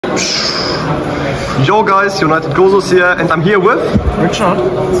Yo guys, UnitedGosus here, and I'm here with Richard.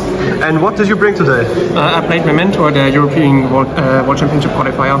 And what did you bring today? I played Memento at the European World Championship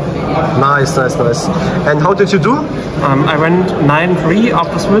qualifier. Nice. And how did you do? I went 9-3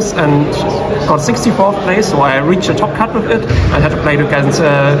 after Swiss and got 64th place, so I reached the top cut with it. I had to play against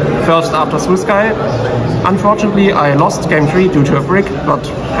first after Swiss guy. Unfortunately, I lost game 3 due to a brick, but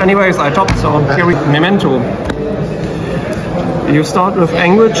anyways, I topped, so here we go. Memento. You start with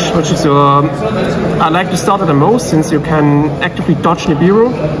Anguish, which is your... I like to start at the most, since you can actively dodge Nibiru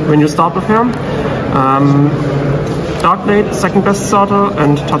when you start with her. Darkblade, second best starter,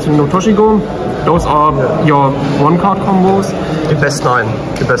 and Tatsuno Toshigo. Those are your one-card combos. The best nine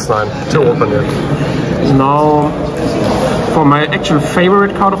to open it. Now, for my actual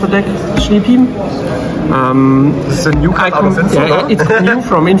favorite card of the deck, Sleepy. This is a new card out of Infinite, yeah, it's new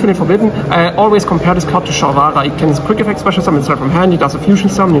from Infinite Forbidden. I always compare this card to Schaber. It can quick effect special summon itself from hand, it does a fusion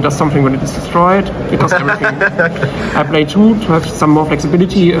summon, it does something when it is destroyed, it does everything. I play 2 to have some more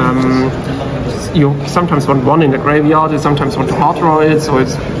flexibility. You sometimes want 1 in the graveyard, you sometimes want to hard draw it, so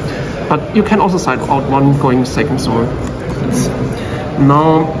it's... But you can also side out 1 going second soul.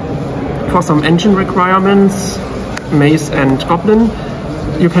 Now, for some engine requirements, Mace and Goblin,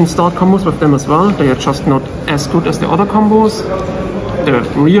 you can start combos with them as well. They are just not as good as the other combos. The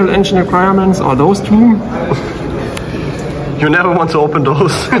real engine requirements are those 2. You never want to open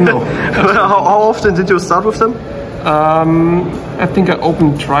those. No. How often did you start with them? I think I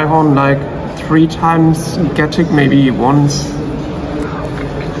opened Trihorn like 3 times, Gatic maybe once.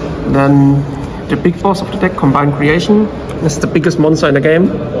 Then the big boss of the deck, Combined Creation. This is the biggest monster in the game.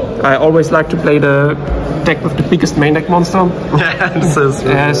 I always like to play the deck with the biggest main deck monster.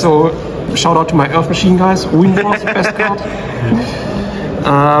 Yeah, so shout out to my Earth Machine guys. Ruin Force, the best card.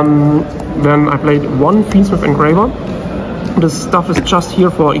 Then I played 1 Fiendsmith Engraver. This stuff is just here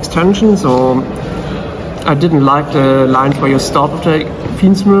for extension, so I didn't like the lines where you start with the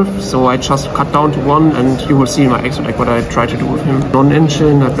Fiendsmith, so I just cut down to 1, and you will see in my extra deck what I try to do with him.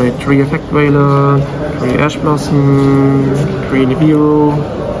 Non-engine, I played 3 Effect Veiler, 3 Ash Blossom, 3 Nibiru.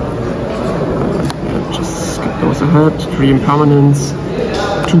 Just skip those ahead, 3 Impermanents,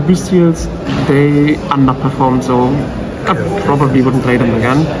 2 Bestials. They underperformed, so I probably wouldn't play them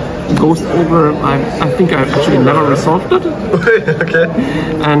again. Ghost Over, I think I actually never resolved it. Okay.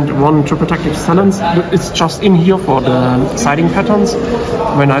 And 1 True Protective Silence. It's just in here for the siding patterns.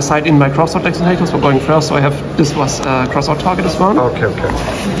 When I side in my crossout excitators for going first, so I have this was crossout target as well. Okay.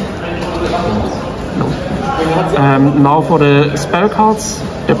 Now for the spell cards,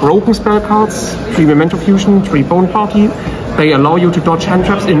 the broken spell cards, 3 Memento Fusion, 3 Bone Party. They allow you to dodge hand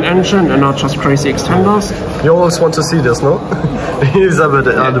traps in engine and not just crazy extenders. You always want to see this, no? These are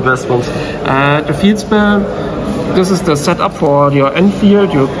the best ones. The field spell, this is the setup for your end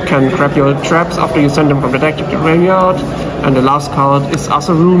field. You can grab your traps after you send them from the deck to the graveyard. And the last card is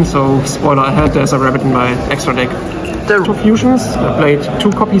Asaroon, so spoiler ahead, there's a rabbit in my extra deck. 2 fusions, I played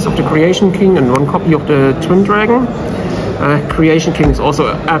 2 copies of the Creation King and 1 copy of the Twin Dragon. Creation King is also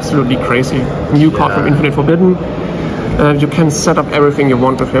absolutely crazy. New card from Infinite Forbidden. You can set up everything you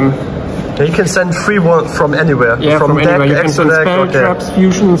want with him. Yeah, you can send free one from anywhere. Yeah, from anywhere. You can send spell traps,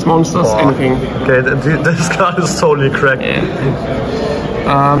 fusions, monsters, anything. Okay, this card is totally cracked.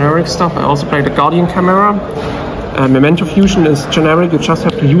 Yeah. Generic stuff. I also played the Guardian Chimera. Memento Fusion is generic. You just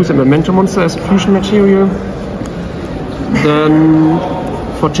have to use a Memento monster as a fusion material. Then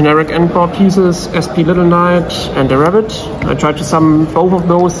for generic endboard pieces, SP Little Knight and the Rabbit. I tried to summon both of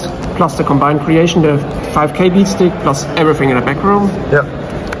those, plus the Combined Creation, the 5k beat stick, plus everything in the back row. Yeah.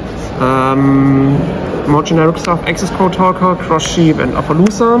 More generic stuff, Access Code Talker, Cross Sheep and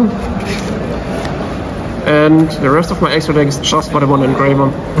Appaloosa. And the rest of my extra deck is just for the 1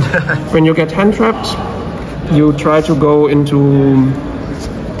 Engraver. When you get hand trapped, you try to go into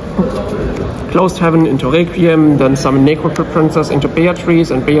Closed Heaven into Requiem, then summon Necropil Princess into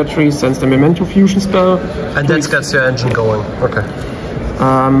Beatrice, and Beatrice sends the Memento Fusion spell. And that gets your engine going. Okay.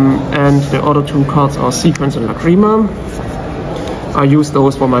 And the other 2 cards are Sequence and Lacrima. I use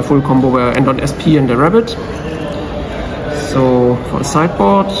those for my full combo where I end on SP and the Rabbit. So for the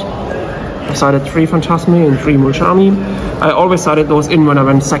sideboard, I sided 3 Phantasme and 3 Mulchami. I always sided those in when I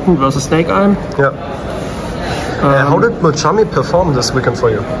went second versus Snake Eye. Yeah. How did Mulchami perform this weekend for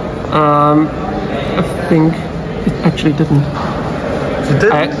you? I think it actually didn't. It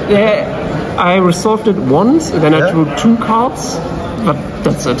did? I resolved it once, then I drew 2 cards, but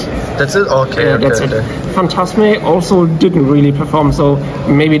that's it. That's it? Okay, that's it. Phantasme also didn't really perform, so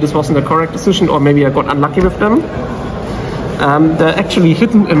maybe this wasn't the correct decision, or maybe I got unlucky with them. The actually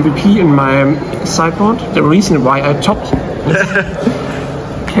hidden MVP in my sideboard, the reason why I topped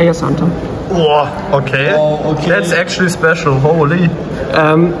Chaos Hunter. Oh, okay. Oh, okay. That's actually special. Holy.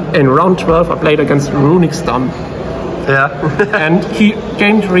 In round 12, I played against Runic Stun. Yeah. And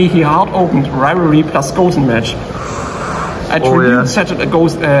game 3, he hard opened Rivalry plus Golden Match. I set it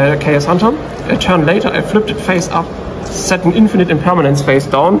a Chaos Hunter. A turn later, I flipped it face up, set an infinite impermanence face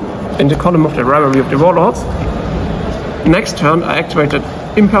down in the column of the Rivalry of the Warlords. Next turn, I activated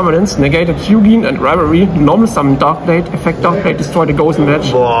Impermanence, negated Hugin and Rivalry, normal summon Darkblade, effect Darkblade, destroy the Golden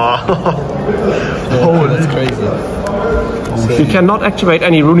Match. Wow. Oh, that's crazy. You cannot activate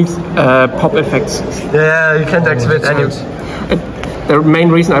any runic pop effects. Yeah, you can't activate any. The main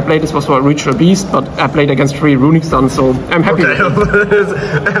reason I played this was for a Ritual Beast, but I played against 3 Runic Stun, so I'm happy with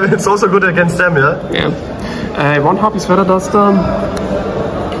it. It's also good against them, yeah? Yeah. 1 Harpy's Feather Duster,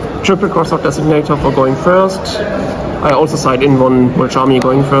 triple Cross of Designator for going first. I also side in 1 Mulchami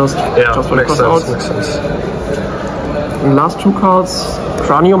going first. Yeah, just for makes the sense. And last 2 cards,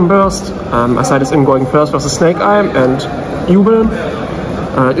 Cranium Burst. I side this in going first versus Snake Eye, and Jubel.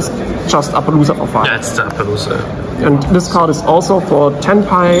 It's just Appaloosa for 5. Yeah, it's the Appaloosa. And this card is also for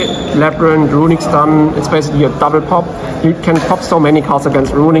Tenpai, Labyrinth, Runic Stun. It's basically a double pop. You can pop so many cards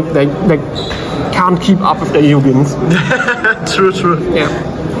against Runic, they can't keep up with their Yugins. True. Yeah.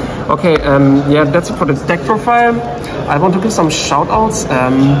 Okay, yeah, that's it for the deck profile. I want to give some shout-outs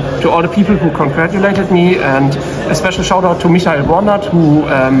to all the people who congratulated me, and a special shout-out to Michael Bornert, who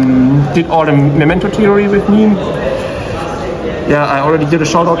did all the Memento theory with me. Yeah, I already did a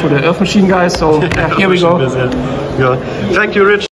shout-out to the Earth Machine guys, so here we go. Yeah. Thank you, Rich.